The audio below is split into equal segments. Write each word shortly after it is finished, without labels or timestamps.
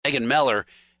Megan Mellar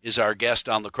is our guest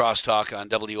on the Crosstalk on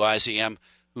WIZM,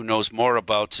 who knows more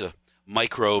about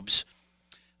microbes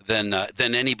than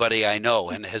anybody I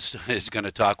know, and is going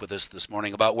to talk with us this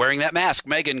morning about wearing that mask.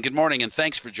 Megan, good morning, and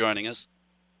thanks for joining us.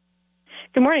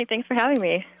 Good morning. Thanks for having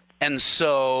me. And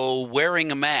so,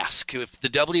 wearing a mask, if the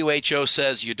WHO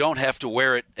says you don't have to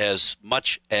wear it as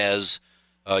much as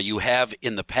you have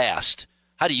in the past,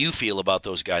 how do you feel about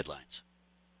those guidelines?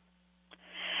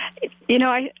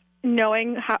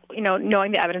 Knowing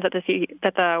the evidence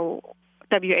that the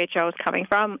WHO is coming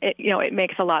from, it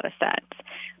makes a lot of sense.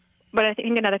 But I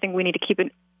think another thing we need to keep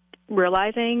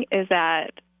realizing is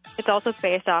that it's also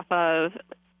based off of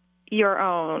your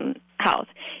own health.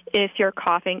 If you're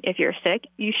coughing, if you're sick,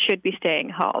 you should be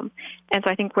staying home. And so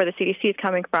I think where the CDC is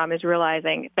coming from is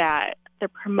realizing that they're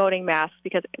promoting masks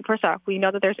because, first off, we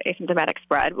know that there's asymptomatic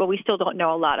spread, but we still don't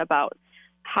know a lot about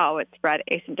how it's spread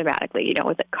asymptomatically.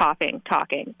 Is it coughing,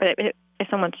 talking? But if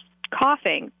someone's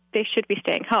coughing, they should be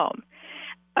staying home.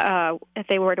 If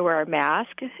they were to wear a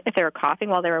mask, if they were coughing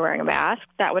while they were wearing a mask,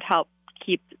 that would help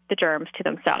keep the germs to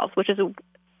themselves,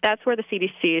 that's where the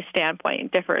CDC's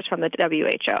standpoint differs from the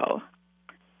WHO.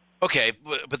 Okay,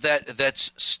 but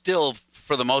that's still,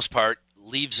 for the most part,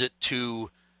 leaves it to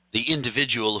the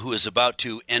individual who is about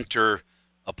to enter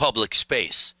a public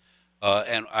space.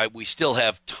 We still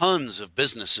have tons of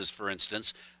businesses, for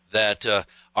instance, that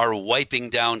are wiping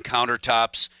down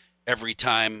countertops every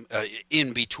time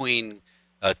in between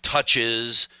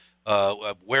touches,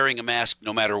 wearing a mask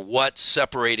no matter what,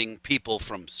 separating people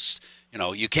from,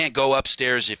 you can't go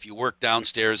upstairs if you work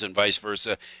downstairs and vice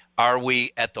versa. Are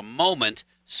we at the moment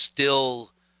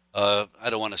still, I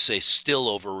don't want to say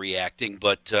still overreacting,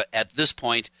 but at this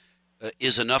point,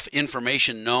 is enough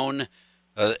information known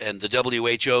and the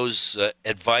WHO's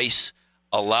advice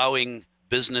allowing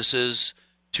businesses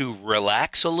to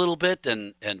relax a little bit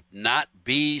and not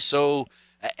be so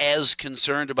as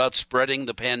concerned about spreading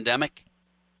the pandemic?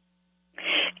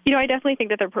 I definitely think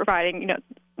that they're providing,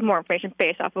 more information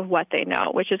based off of what they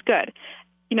know, which is good.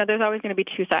 There's always going to be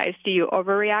two sides. Do you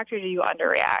overreact or do you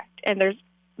underreact? And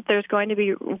there's going to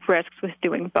be risks with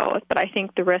doing both, but I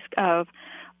think the risk of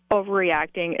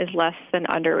overreacting is less than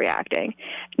underreacting.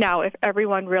 Now, if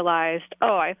everyone realized,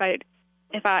 as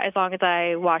long as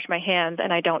I wash my hands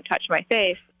and I don't touch my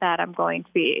face, that I'm going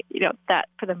to be, that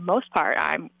for the most part,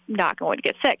 I'm not going to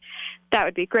get sick, that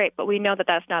would be great. But we know that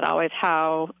that's not always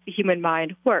how the human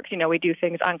mind works. We do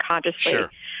things unconsciously. Sure.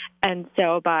 And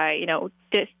so by,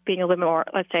 just being a little more,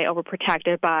 let's say,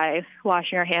 overprotective by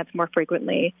washing our hands more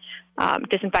frequently,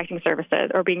 disinfecting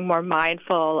surfaces, or being more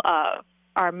mindful of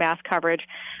our mask coverage,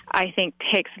 I think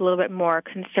takes a little bit more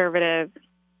conservative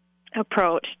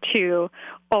approach to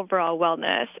overall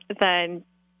wellness than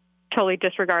totally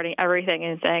disregarding everything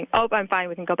and saying, I'm fine,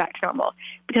 we can go back to normal.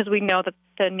 Because we know that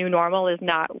the new normal is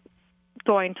not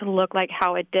going to look like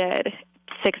how it did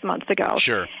 6 months ago.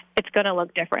 Sure. It's going to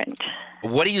look different.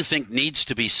 What do you think needs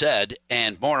to be said,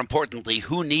 and more importantly,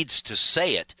 who needs to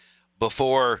say it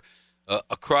before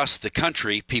across the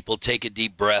country people take a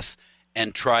deep breath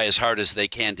and try as hard as they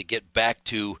can to get back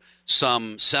to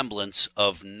some semblance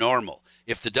of normal?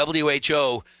 If the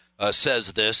WHO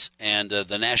says this and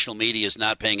the national media is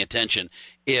not paying attention,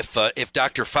 if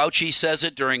Dr. Fauci says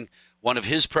it during one of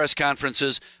his press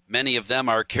conferences, many of them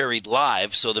are carried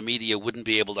live, so the media wouldn't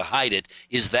be able to hide it.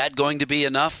 Is that going to be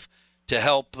enough to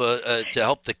help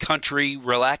the country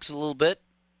relax a little bit?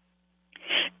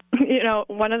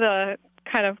 One of the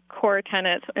kind of core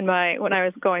tenets when I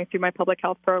was going through my public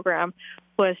health program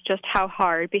was just how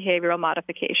hard behavioral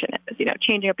modification is.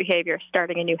 Changing up behavior,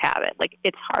 starting a new habit.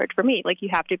 It's hard for me. You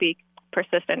have to be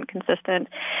persistent, consistent.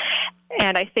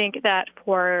 And I think that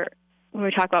when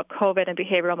we talk about COVID and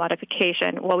behavioral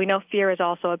modification, we know fear is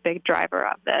also a big driver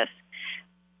of this.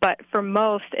 But for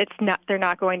most, they're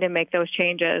not going to make those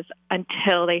changes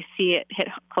until they see it hit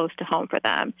close to home for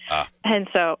them. And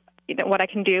so, what I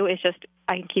can do is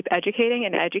I can keep educating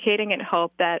and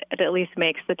hope that it at least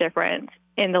makes the difference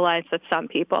in the lives of some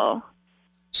people.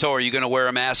 So are you going to wear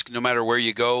a mask no matter where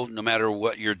you go, no matter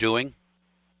what you're doing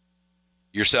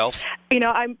yourself?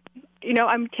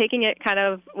 I'm taking it kind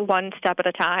of one step at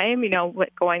a time,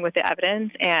 going with the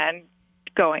evidence and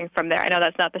going from there. I know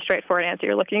that's not the straightforward answer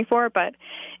you're looking for, but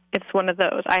it's one of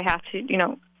those. I have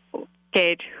to,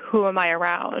 gauge who am I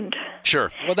around.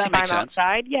 Sure. Well, that makes sense.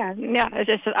 Outside,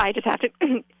 I just have to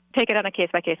take it on a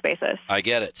case-by-case basis. I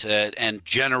get it. And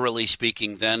generally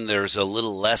speaking, then there's a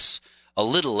little less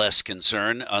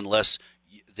concern unless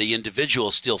the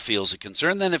individual still feels a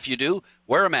concern. Then if you do,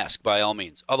 wear a mask by all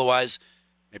means. Otherwise,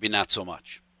 maybe not so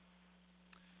much.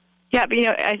 Yeah, but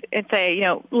I'd say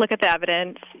look at the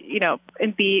evidence,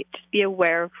 and just be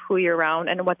aware of who you're around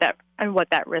and what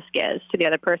that risk is to the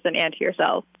other person and to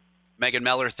yourself. Megan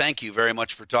Mellar, thank you very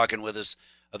much for talking with us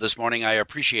this morning. I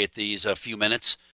appreciate these few minutes